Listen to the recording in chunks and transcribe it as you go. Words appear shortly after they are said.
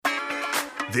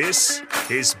This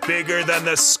is Bigger Than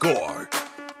the Score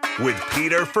with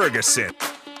Peter Ferguson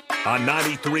on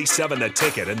 93.7 The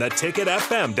Ticket and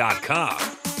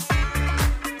theticketfm.com.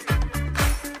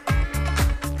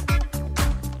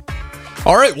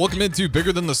 All right, welcome into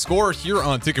Bigger Than the Score here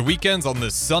on Ticket Weekends on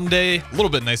this Sunday. A little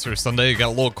bit nicer Sunday. It got a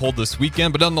little cold this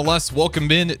weekend, but nonetheless,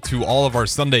 welcome in to all of our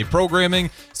Sunday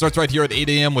programming. Starts right here at 8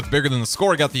 a.m. with Bigger Than the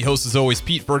Score. I got the host, as always,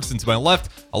 Pete Ferguson to my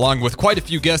left, along with quite a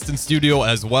few guests in studio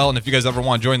as well. And if you guys ever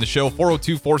want to join the show,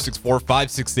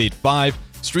 402-464-5685.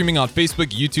 Streaming on Facebook,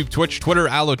 YouTube, Twitch, Twitter,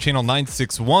 Allo Channel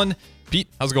 961. Pete,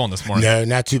 how's it going this morning? No,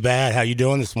 not too bad. How you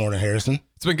doing this morning, Harrison?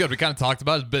 It's been good. We kind of talked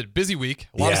about it. It's been a busy week.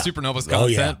 A lot of Supernovas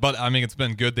content, but I mean, it's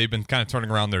been good. They've been kind of turning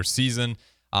around their season.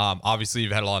 Obviously,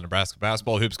 you've had a lot of Nebraska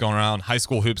basketball hoops going around. High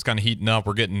school hoops kind of heating up.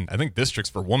 We're getting, I think, districts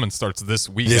for women starts this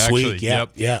week. Yeah.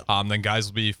 Then guys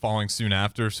will be following soon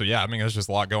after. So, yeah, I mean, there's just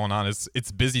a lot going on.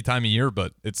 It's busy time of year,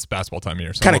 but it's basketball time of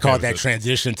year. So kind of call it that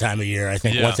transition time of year. I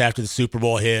think once after the Super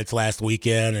Bowl hits last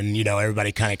weekend and,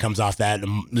 everybody kind of comes off that,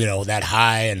 that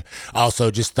high. And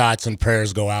also just thoughts and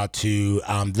prayers go out to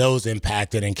those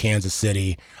impacted in Kansas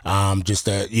City. Just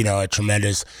a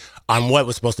tremendous on what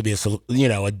was supposed to be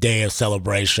a day of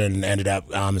celebration ended up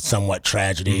somewhat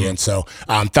tragedy. Mm-hmm. And so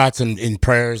thoughts and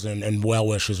prayers and well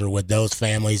wishes are with those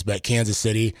families. But Kansas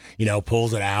City,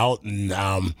 pulls it out. And,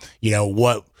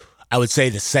 what I would say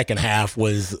the second half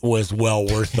was well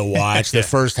worth the watch. The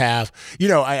first half,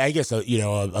 I guess,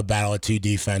 a battle of two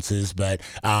defenses. But,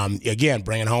 again,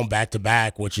 bringing home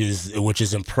back-to-back, which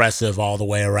is impressive all the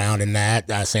way around in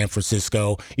that. San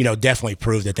Francisco, definitely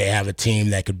proved that they have a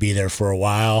team that could be there for a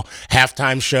while.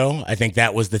 Halftime show, I think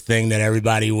that was the thing that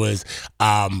everybody was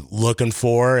looking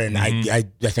for. And I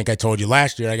think I told you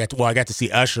last year, I got to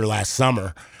see Usher last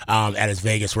summer at his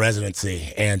Vegas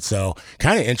residency. And so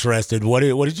kind of interested. What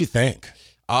did you think? It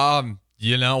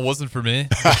wasn't for me.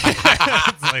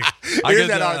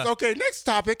 Okay, next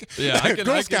topic. Yeah,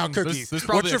 Girl Scout cookies.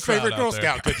 What's your favorite Girl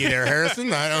Scout cookie there, Harrison?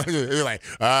 You're like,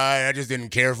 I just didn't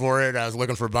care for it. I was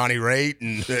looking for Bonnie Raitt.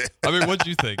 And I mean, what'd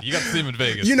you think? You got to see him in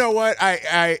Vegas. You know what?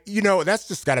 That's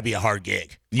just got to be a hard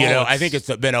gig. I think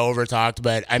it's been over-talked,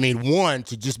 but, I mean, one,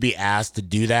 to just be asked to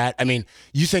do that. I mean,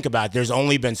 you think about it, there's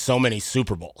only been so many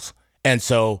Super Bowls. And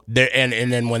so there,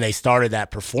 and then when they started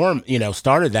that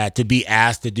to be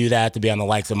asked to do that, to be on the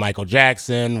likes of Michael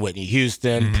Jackson, Whitney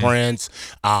Houston, Prince,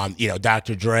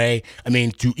 Dr. Dre. I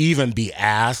mean, to even be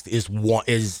asked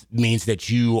means that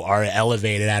you are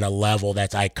elevated at a level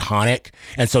that's iconic.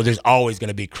 And so there's always going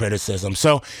to be criticism.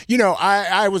 So,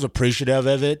 I was appreciative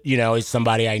of it. He's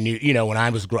somebody I knew, when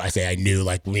I say I knew,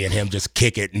 like me and him just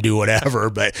kick it and do whatever.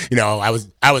 But, I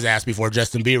was asked before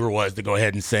Justin Bieber was to go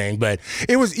ahead and sing, but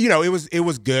it was, it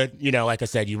was good. Like I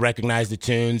said, you recognize the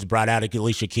tunes, brought out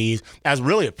Alicia Keys. I was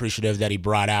really appreciative that he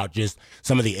brought out just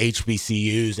some of the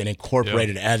HBCUs and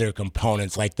incorporated other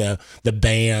components like the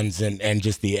bands and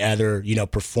just the other,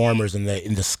 performers and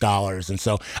the scholars. And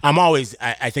so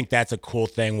I think that's a cool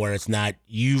thing where it's not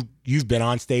you've been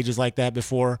on stages like that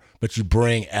before, but you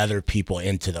bring other people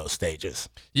into those stages.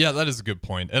 Yeah, that is a good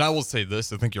point. And I will say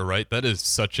this, I think you're right. That is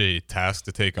such a task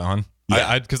to take on.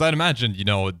 Yeah. Because I'd imagine,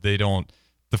 they don't,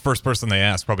 the first person they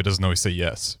ask probably doesn't always say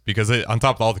yes, because on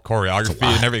top of all the choreography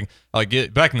and everything,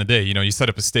 back in the day, you set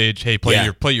up a stage, hey,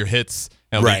 play your hits,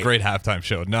 and it'll be a great halftime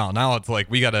show. Now it's like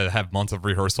we got to have months of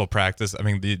rehearsal practice. I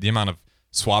mean, the amount of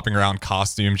swapping around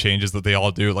costume changes that they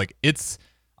all do,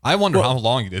 I wonder how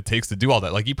long it takes to do all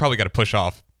that. You probably got to push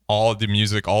off all the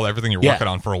music, everything you're working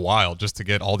on for a while just to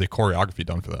get all the choreography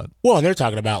done for that. Well, and they're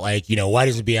talking about why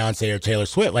doesn't Beyonce or Taylor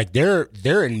Swift,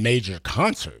 they're in major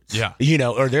concerts,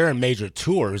 or they're in major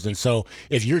tours. And so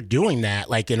if you're doing that,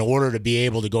 in order to be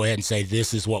able to go ahead and say,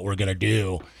 this is what we're going to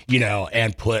do,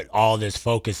 and put all this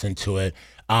focus into it,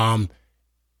 I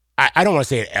don't want to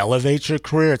say it elevates your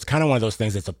career. It's kind of one of those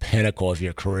things that's a pinnacle of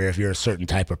your career if you're a certain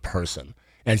type of person.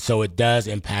 And so it does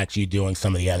impact you doing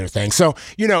some of the other things. So,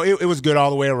 it was good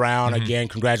all the way around. Mm-hmm. Again,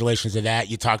 congratulations to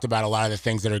that. You talked about a lot of the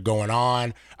things that are going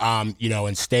on,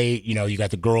 in state. You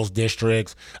got the girls'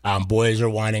 districts. Boys are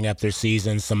winding up their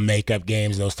seasons, some makeup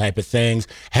games, those type of things.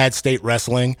 Had state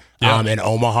wrestling in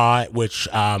Omaha, which,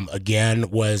 again,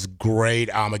 was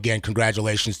great. Again,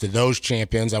 congratulations to those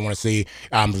champions. I want to see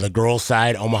the girls'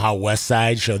 side, Omaha West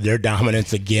Side, showed their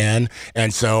dominance again.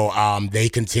 And so they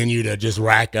continue to just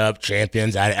rack up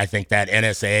champions. I think that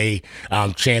NSA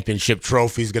championship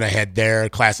trophy is going to head there.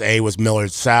 Class A was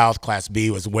Millard South. Class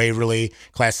B was Waverly.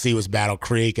 Class C was Battle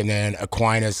Creek. And then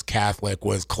Aquinas Catholic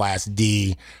was Class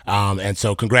D. And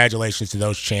so congratulations to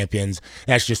those champions.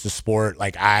 That's just a sport.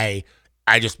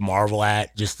 I just marvel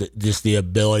at just the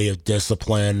ability of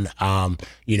discipline.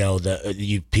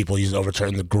 People use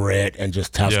overturn the grit and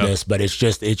just toughness, but it's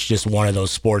just one of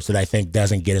those sports that I think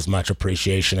doesn't get as much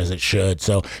appreciation as it should.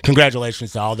 So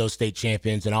congratulations to all those state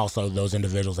champions and also those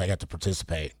individuals that got to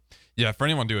participate. Yeah, for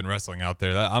anyone doing wrestling out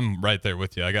there, I'm right there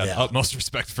with you. I got utmost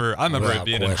respect for. I remember it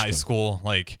being in high school,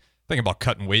 like thinking about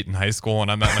cutting weight in high school when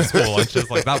I'm at my school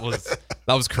lunches. Like that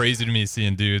was crazy to me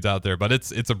seeing dudes out there. But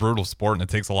it's a brutal sport and it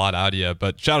takes a lot out of you.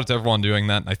 But shout out to everyone doing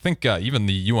that. And I think even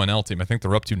the UNL team, I think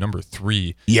they're up to number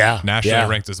 3 nationally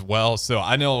ranked as well. So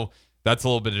I know that's a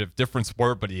little bit of a different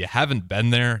sport, but if you haven't been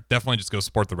there, definitely just go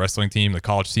support the wrestling team, the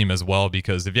college team as well,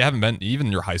 because if you haven't been,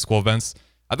 even your high school events,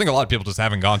 I think a lot of people just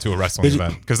haven't gone to a wrestling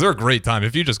event because they're a great time.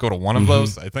 If you just go to one of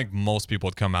those, I think most people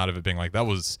would come out of it being like, that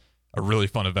was a really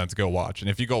fun event to go watch. And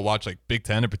if you go watch like Big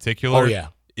Ten in particular,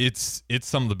 it's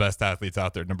some of the best athletes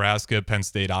out there. Nebraska, Penn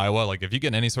State, Iowa. Like if you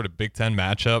get any sort of Big Ten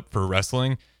matchup for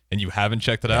wrestling and you haven't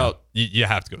checked it out, you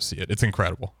have to go see it. It's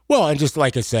incredible. Well, and just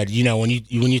like I said, when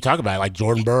you talk about it, like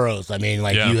Jordan Burroughs, I mean,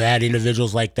 you had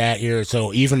individuals like that here.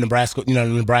 So even Nebraska,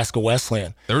 Nebraska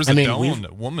Wesleyan. There was a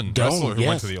woman wrestler who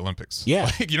went to the Olympics.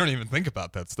 Yeah, like, you don't even think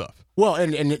about that stuff. Well,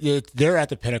 and they're at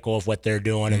the pinnacle of what they're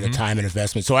doing and the time and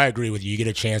investment. So I agree with you. You get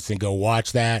a chance to go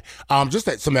watch that.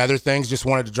 Just some other things. Just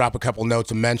wanted to drop a couple notes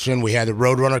to mention. We had the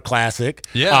Roadrunner Classic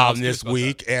this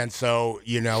week, and so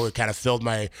it kind of filled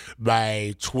my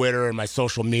Twitter and my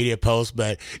social media posts.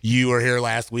 But you were here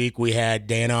last week. We had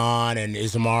Dana on and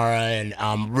Izamara,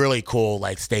 and really cool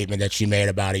statement that she made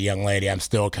about a young lady. I'm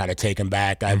still kind of taken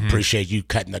back. I appreciate you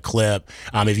cutting the clip.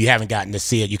 If you haven't gotten to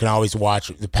see it, you can always watch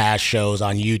the past shows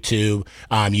on YouTube.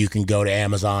 You can go to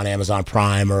Amazon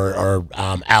Prime, or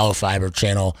Allo Fiber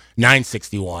channel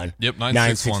 961. Yep,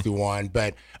 961.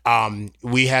 But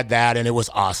we had that, and it was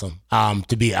awesome.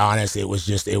 To be honest, it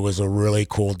was a really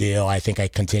cool deal. I think I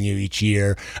continue each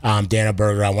year. Dana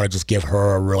Berger, I want to just give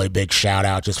her a really big shout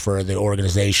out just for the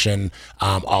organization.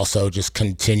 Also just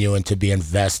continuing to be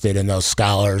invested in those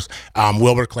scholars.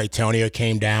 Wilbur Claytonia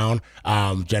came down.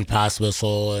 Jen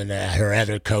Pospisil and her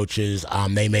other coaches,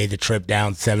 they made the trip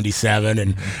down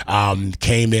 77 and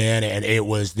came in, and it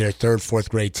was their third, fourth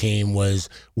grade team was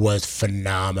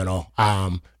phenomenal.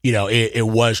 It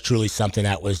was truly something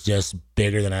that was just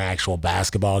bigger than an actual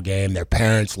basketball game. Their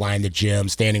parents lined the gym,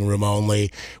 standing room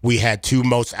only. We had 2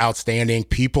 most outstanding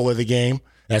people of the game.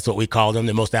 That's what we called them,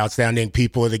 the most outstanding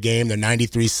people of the game. The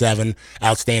 93-7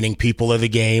 outstanding people of the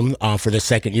game for the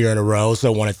second year in a row.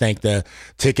 So I want to thank the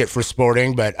Ticket for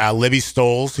Sporting. But Libby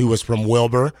Stoles, who was from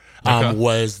Wilbur,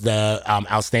 was the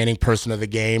outstanding person of the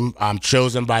game,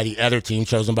 chosen by the other team,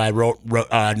 chosen by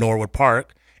Norwood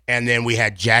Park. And then we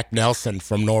had Jack Nelson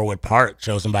from Norwood Park,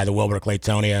 chosen by the Wilbur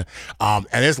Claytonia. And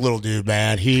this little dude,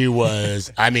 man, he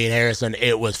was, Harrison,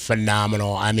 it was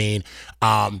phenomenal.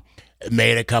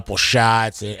 Made a couple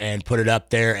shots and put it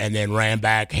up there, and then ran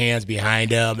back, hands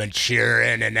behind him and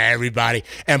cheering, and everybody,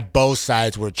 and both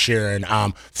sides were cheering.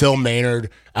 Phil Maynard,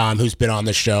 who's been on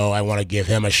the show, I want to give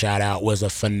him a shout out, was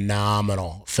a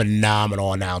phenomenal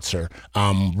announcer.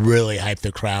 Really hyped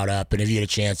the crowd up. And if you get a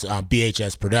chance,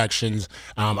 BHS Productions,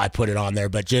 I put it on there,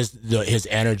 but just his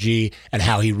energy and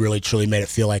how he really truly made it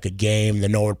feel like a game. The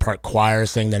Norwood Park Choir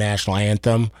sang the national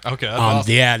anthem. Okay, that's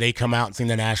awesome. Yeah, they come out and sing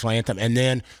the national anthem, and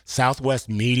then Southwest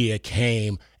Media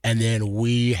came, and then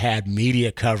we had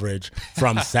media coverage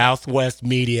from Southwest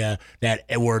Media that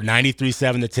were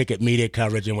 93.7 The Ticket media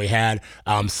coverage, and we had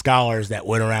scholars that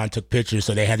went around and took pictures.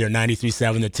 So they had their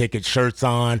 93.7 The Ticket shirts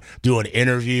on, doing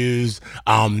interviews.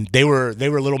 They were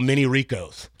little mini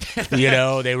Ricos,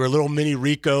 they were little mini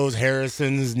Ricos,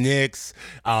 Harrisons, Nicks,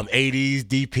 80s,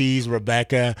 DPs,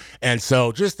 Rebecca, and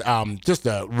so just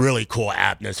a really cool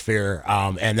atmosphere.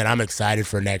 And then I'm excited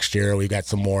for next year. We've got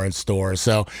some more in store.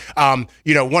 So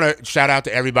want to shout out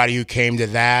to everybody who came to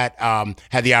that.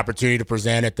 Had the opportunity to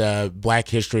present at the Black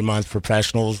History Month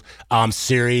Professionals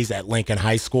series at Lincoln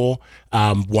High School.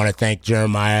 Want to thank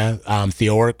Jeremiah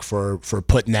Theoric for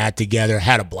putting that together.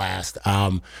 Had a blast.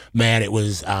 Man, it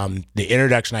was the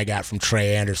introduction I got from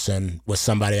Trey Anderson was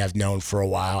somebody I've known for a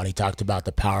while, and he talked about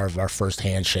the power of our first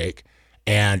handshake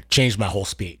and changed my whole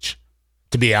speech,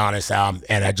 to be honest.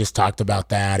 And I just talked about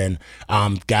that, and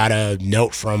got a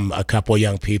note from a couple of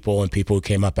young people and people who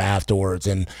came up afterwards,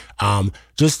 and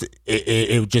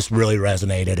it just really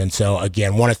resonated. And so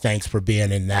again, want to thanks for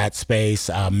being in that space.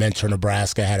 Mentor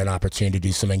Nebraska, had an opportunity to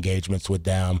do some engagements with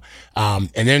them, and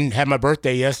then had my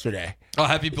birthday yesterday. Oh,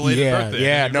 happy belated birthday.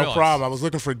 Yeah, no problem. I was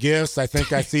looking for gifts. I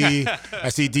think I see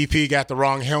DP got the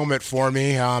wrong helmet for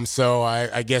me. So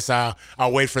I guess I'll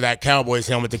wait for that Cowboys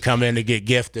helmet to come in to get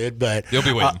gifted. But you'll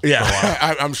be waiting.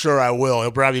 Yeah, I'm sure I will.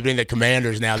 He'll probably be in the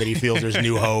Commanders now that he feels there's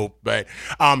new hope. But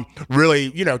really,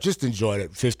 just enjoyed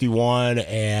it. 51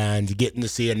 and getting to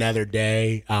see another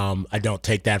day. I don't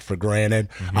take that for granted.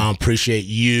 Appreciate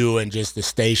you and just the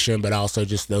station, but also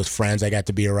just those friends I got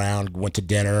to be around. Went to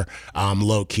dinner,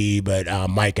 low key, but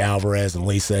Mike Alvarez and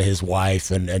Lisa, his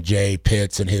wife, and Jay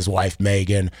Pitts and his wife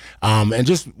Megan, and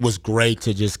just was great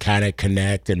to just kind of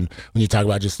connect. And when you talk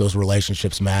about just those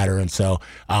relationships matter, and so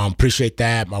appreciate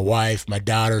that. My wife, my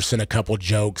daughter sent a couple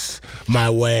jokes my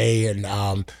way, and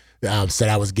said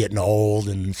I was getting old,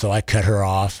 and so I cut her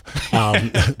off.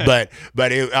 But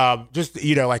it just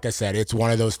like I said, it's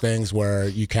one of those things where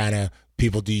you kind of.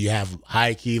 You have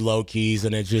high key, low keys,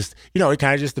 and it just, it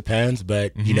kind of just depends.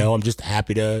 But, I'm just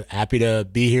happy to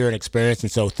be here and experience.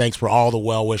 And so thanks for all the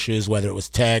well wishes, whether it was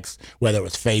text, whether it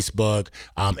was Facebook.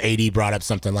 AD brought up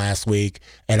something last week,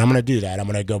 and I'm going to do that. I'm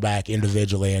going to go back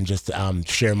individually and just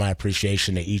share my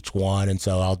appreciation to each one. And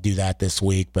so I'll do that this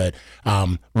week. But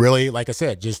really, like I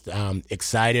said, just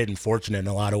excited and fortunate in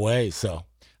a lot of ways. So.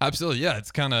 Absolutely, yeah.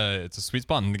 It's a sweet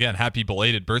spot. And again, happy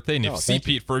belated birthday. And if you see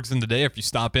Pete Ferguson today, if you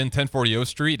stop in 1040 O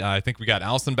Street, I think we got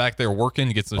Allison back there working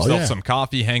to get himself some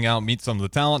coffee, hang out, meet some of the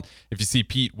talent. If you see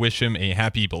Pete, wish him a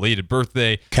happy belated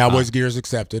birthday. Cowboys gears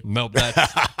accepted. No,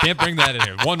 can't bring that in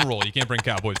here. One rule, you can't bring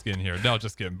Cowboys gear in here. No,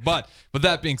 just kidding. But with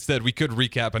that being said, we could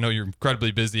recap. I know you're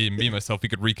incredibly busy, and me and myself, we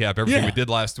could recap everything we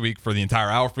did last week for the entire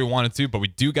hour if we wanted to, but we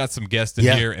do got some guests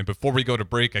in here. And before we go to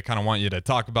break, I kind of want you to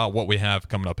talk about what we have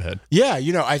coming up ahead. Yeah,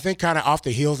 I think kind of off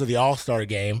the heels of the All-Star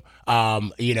game,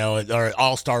 or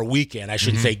All-Star weekend, I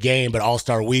shouldn't say game, but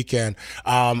All-Star weekend,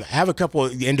 have a couple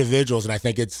of individuals, and I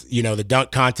think it's, the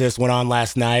dunk contest went on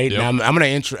last night, and I'm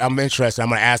interested. I'm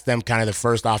going to ask them kind of the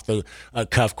first off the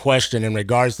cuff question in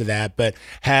regards to that, but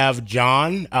have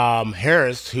John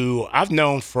Harris, who I've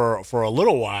known for a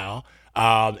little while,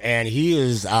 and he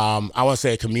is, I want to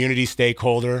say, a community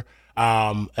stakeholder,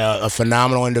 a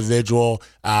phenomenal individual,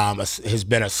 has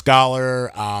been a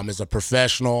scholar, is a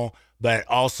professional, but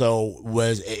also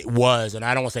was, and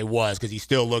I don't want to say was because he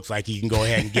still looks like he can go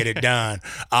ahead and get it done,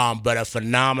 but a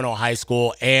phenomenal high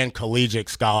school and collegiate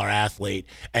scholar athlete.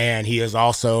 And he is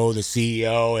also the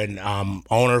CEO and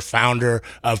owner, founder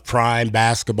of Prime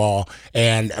Basketball.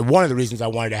 And one of the reasons I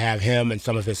wanted to have him and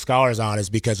some of his scholars on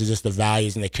is because of just the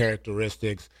values and the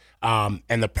characteristics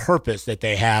and the purpose that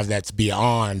they have that's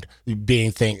beyond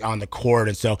being on the court.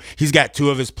 And so he's got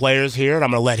two of his players here, and I'm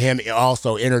going to let him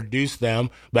also introduce them.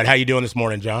 But how you doing this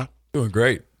morning, John? Doing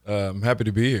great. I'm happy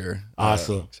to be here.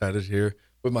 Awesome. Excited here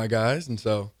with my guys, and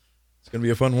so it's going to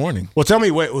be a fun morning. Well, tell me,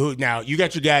 now you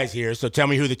got your guys here, so tell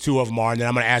me who the two of them are, and then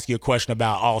I'm going to ask you a question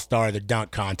about All-Star, the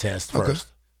dunk contest first.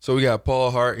 Okay. So we got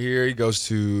Paul Hart here. He goes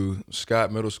to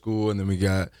Scott Middle School, and then we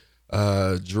got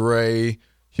Dre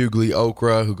Hughley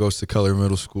Okra, who goes to Keller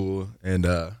Middle School, and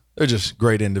they're just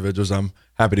great individuals. I'm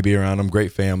happy to be around them,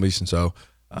 great families, and so,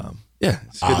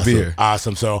 it's good to be here.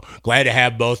 Awesome. So glad to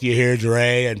have both of you here,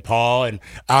 Dre and Paul.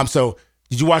 And so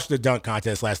did you watch the dunk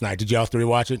contest last night? Did you all three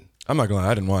watch it? I'm not going to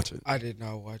lie, I didn't watch it. I did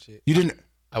not watch it. You didn't?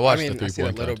 I watched the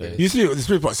three-point contest. You see the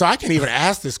 3-point. So I can't even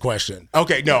ask this question.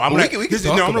 Okay, no, I'm going to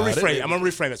reframe it. I'm going to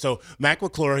reframe it. So Mac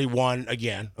McClure, he won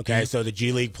again. Okay, so the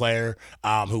G League player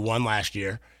who won last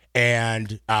year.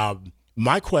 And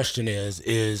my question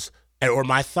or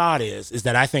my thought is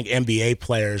that I think NBA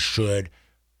players should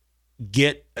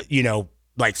get,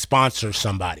 sponsor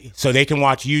somebody so they can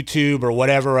watch YouTube or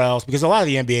whatever else, because a lot of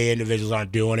the NBA individuals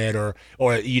aren't doing it or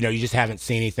you just haven't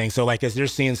seen anything. So as they're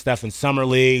seeing stuff in summer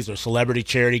leagues or celebrity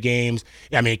charity games,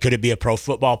 could it be a pro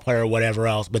football player or whatever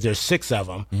else, but there's 6 of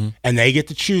them and they get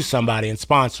to choose somebody and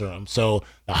sponsor them. So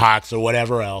the Hawks or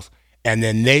whatever else, and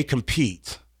then they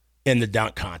compete in the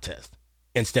dunk contest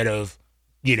instead of,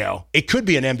 it could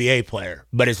be an NBA player,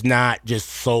 but it's not just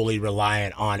solely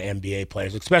reliant on NBA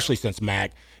players, especially since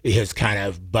Mac has kind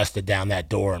of busted down that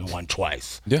door and won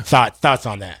twice. Yeah. Thoughts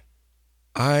on that?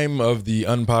 I'm of the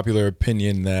unpopular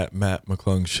opinion that Matt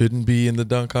McClung shouldn't be in the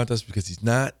dunk contest because he's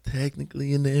not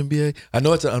technically in the NBA. I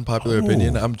know it's an unpopular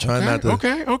opinion. I'm trying not to,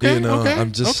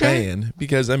 I'm just saying,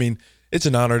 because, it's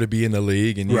an honor to be in the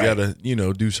league, and you got to,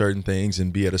 do certain things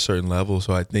and be at a certain level.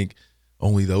 So I think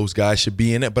only those guys should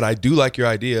be in it. But I do like your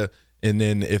idea. And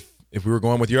then if we were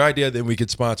going with your idea, then we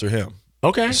could sponsor him.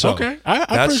 Okay. So okay.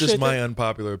 That's just that. my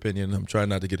unpopular opinion. I'm trying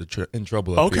not to get in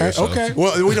trouble. Up Okay. here, so. Okay.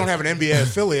 Well, we don't have an NBA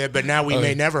affiliate, but now we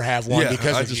may never have one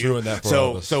because I of just you. ruined that for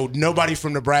all of us. So nobody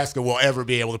from Nebraska will ever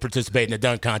be able to participate in the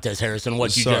dunk contest, Harrison.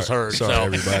 What you just heard. Sorry,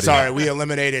 everybody. Sorry, we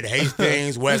eliminated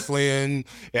Hastings, Wesleyan.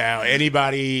 Yeah,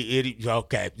 anybody.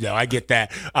 Okay. No, I get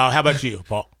that. How about you,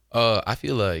 Paul? I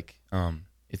feel like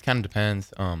it kind of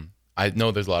depends. I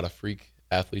know there's a lot of freak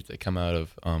athletes that come out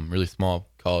of really small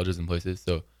colleges and places.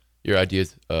 So your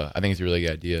ideas, I think it's a really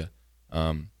good idea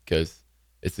because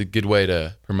it's a good way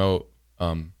to promote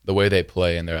the way they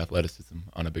play and their athleticism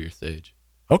on a bigger stage.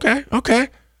 Okay.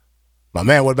 My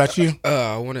man, what about you?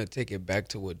 I want to take it back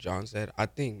to what John said. I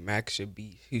think Max should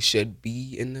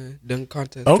be in the dunk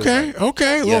contest. Okay.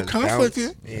 A little conflict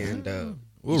here. And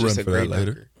we'll run for that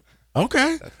later.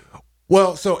 Okay.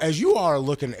 Well, so as you are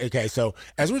looking, so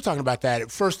as we're talking about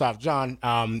that, first off, John,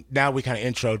 now we kind of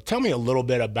intro. Tell me a little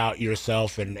bit about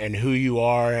yourself and who you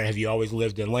are. Have you always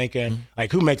lived in Lincoln? Mm-hmm.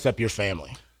 Like, who makes up your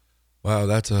family? Wow,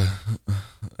 that's a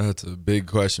big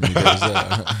question because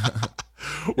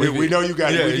we know you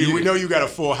got we know you got a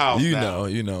full house.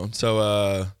 You know.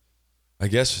 So I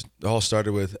guess it all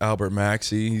started with Albert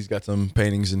Maxey. He's got some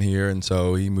paintings in here, and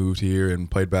so he moved here and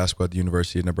played basketball at the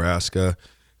University of Nebraska.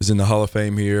 Is in the Hall of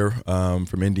Fame here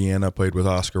from Indiana, played with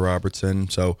Oscar Robertson.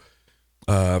 So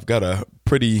I've got a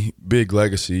pretty big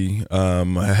legacy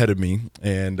ahead of me,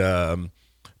 and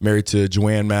married to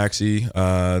Joanne Maxey.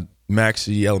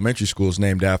 Maxey Elementary School is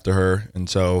named after her, and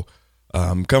so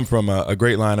come from a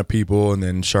great line of people, and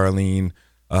then Charlene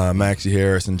Maxey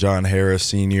Harris and John Harris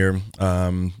Sr.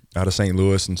 Out of St.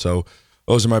 Louis, and so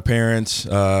those are my parents,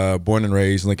 born and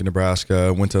raised in Lincoln,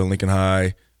 Nebraska, went to Lincoln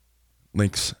High.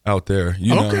 Links out there,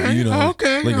 you know.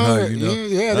 Okay. Lincoln High, you know.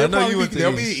 Yeah,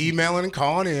 they'll be emailing and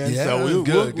calling in, so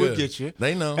we'll get you.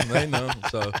 They know.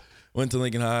 So went to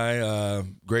Lincoln High,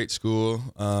 great school.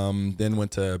 Then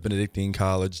went to Benedictine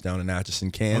College down in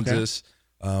Atchison, Kansas.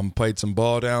 Played some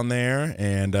ball down there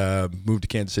and moved to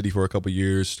Kansas City for a couple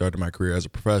years. Started my career as a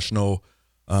professional,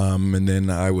 and then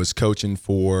I was coaching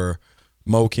for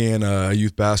MoKan, a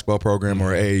youth basketball program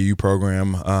or AAU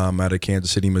program out of Kansas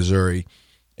City, Missouri.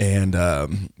 And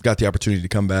got the opportunity to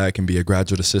come back and be a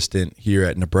graduate assistant here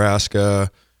at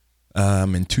Nebraska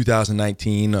in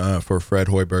 2019 for Fred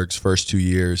Hoiberg's first 2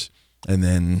 years. And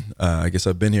then I guess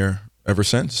I've been here ever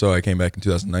since. So I came back in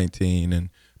 2019.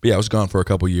 But I was gone for a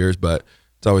couple years, but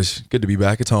it's always good to be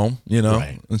back at home, you know.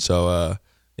 Right. And so,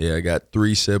 I got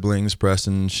 3 siblings,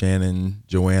 Preston, Shannon,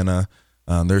 Joanna.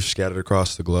 They're scattered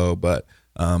across the globe. But,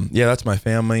 that's my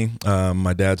family.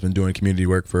 My dad's been doing community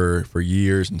work for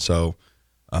years. And so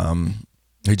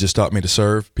he just taught me to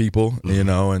serve people, you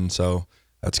know, and so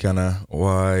that's kind of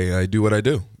why I do what I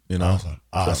do, you know.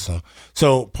 Awesome.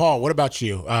 So, Paul, what about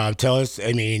you? Tell us,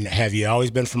 have you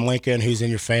always been from Lincoln? Who's in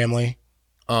your family?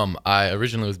 I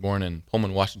originally was born in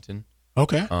Pullman, Washington.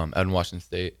 Okay. Out in Washington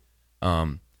State.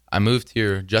 I moved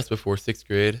here just before 6th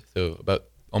grade, so about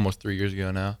almost 3 years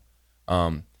ago now.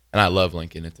 And I love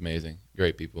Lincoln. It's amazing.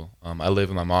 Great people. I live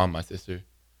with my mom, my sister,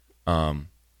 and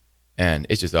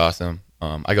it's just awesome.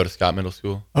 I go to Scott Middle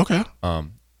School. Okay.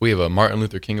 We have a Martin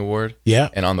Luther King Award. Yeah.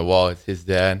 And on the wall, it's his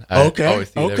dad. I always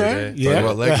see it every day. Yeah.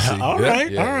 About legacy. All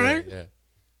right. Yeah.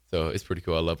 So it's pretty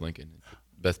cool. I love Lincoln.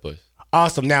 It's the best place.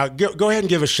 Awesome. Now, go ahead and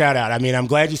give a shout out. I'm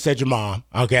glad you said your mom,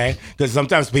 okay? Because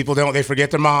sometimes people they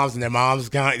forget their moms, and their moms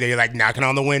they're like knocking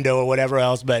on the window or whatever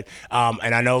else. But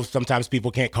and I know sometimes people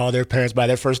can't call their parents by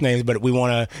their first names, but we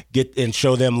want to get and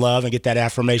show them love and get that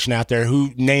affirmation out there.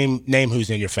 Name who's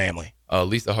in your family.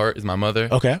 Lisa Hart is my mother.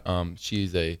 Okay.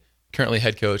 She's currently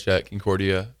head coach at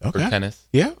Concordia for tennis.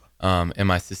 Yeah. And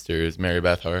my sister is Mary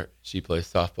Beth Hart. She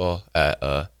plays softball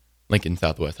at Lincoln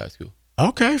Southwest High School.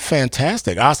 Okay,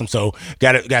 fantastic, awesome. So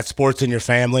got sports in your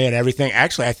family and everything.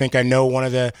 Actually, I think I know one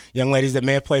of the young ladies that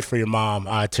may have played for your mom,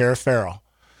 Tara Farrell.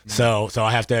 Mm-hmm. So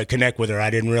I have to connect with her. I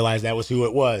didn't realize that was who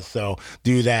it was. So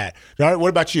do that. All right. What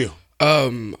about you?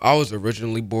 I was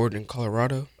originally born in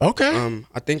Colorado. Okay.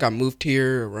 I think I moved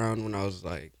here around when I was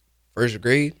like first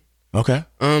grade. Okay.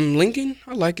 Lincoln,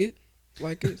 I like it.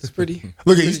 It's pretty.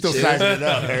 Look at you still sizing it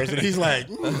up, Harrison. He's like,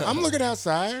 I'm looking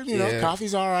outside. You know,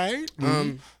 coffee's all right.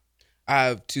 Mm-hmm. I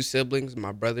have 2 siblings.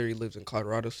 My brother, he lives in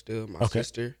Colorado still. My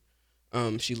sister,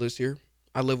 she lives here.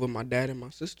 I live with my dad and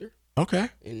my sister. Okay.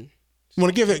 And you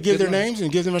want to give their names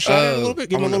and give them a shout out a little bit?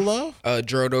 Give them a little love?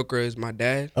 Gerald Okra is my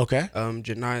dad. Okay.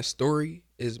 Janiyah Story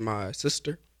is my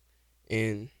sister.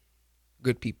 And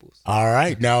good people. All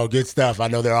right. No, good stuff. I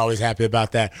know they're always happy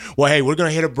about that. Well, hey, we're going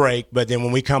to hit a break, but then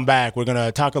when we come back, we're going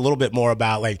to talk a little bit more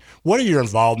about, like, what are your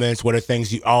involvements? What are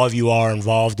things all of you are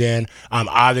involved in?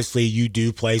 Obviously, you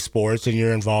do play sports and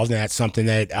you're involved, and that's something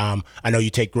that I know you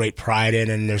take great pride in,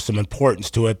 and there's some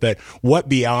importance to it. But what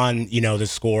beyond, the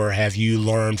Score have you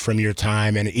learned from your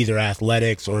time in either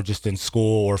athletics or just in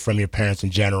school or from your parents in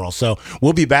general? So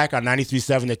we'll be back on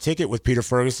 93.7 The Ticket with Peter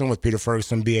Ferguson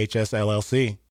BHS LLC.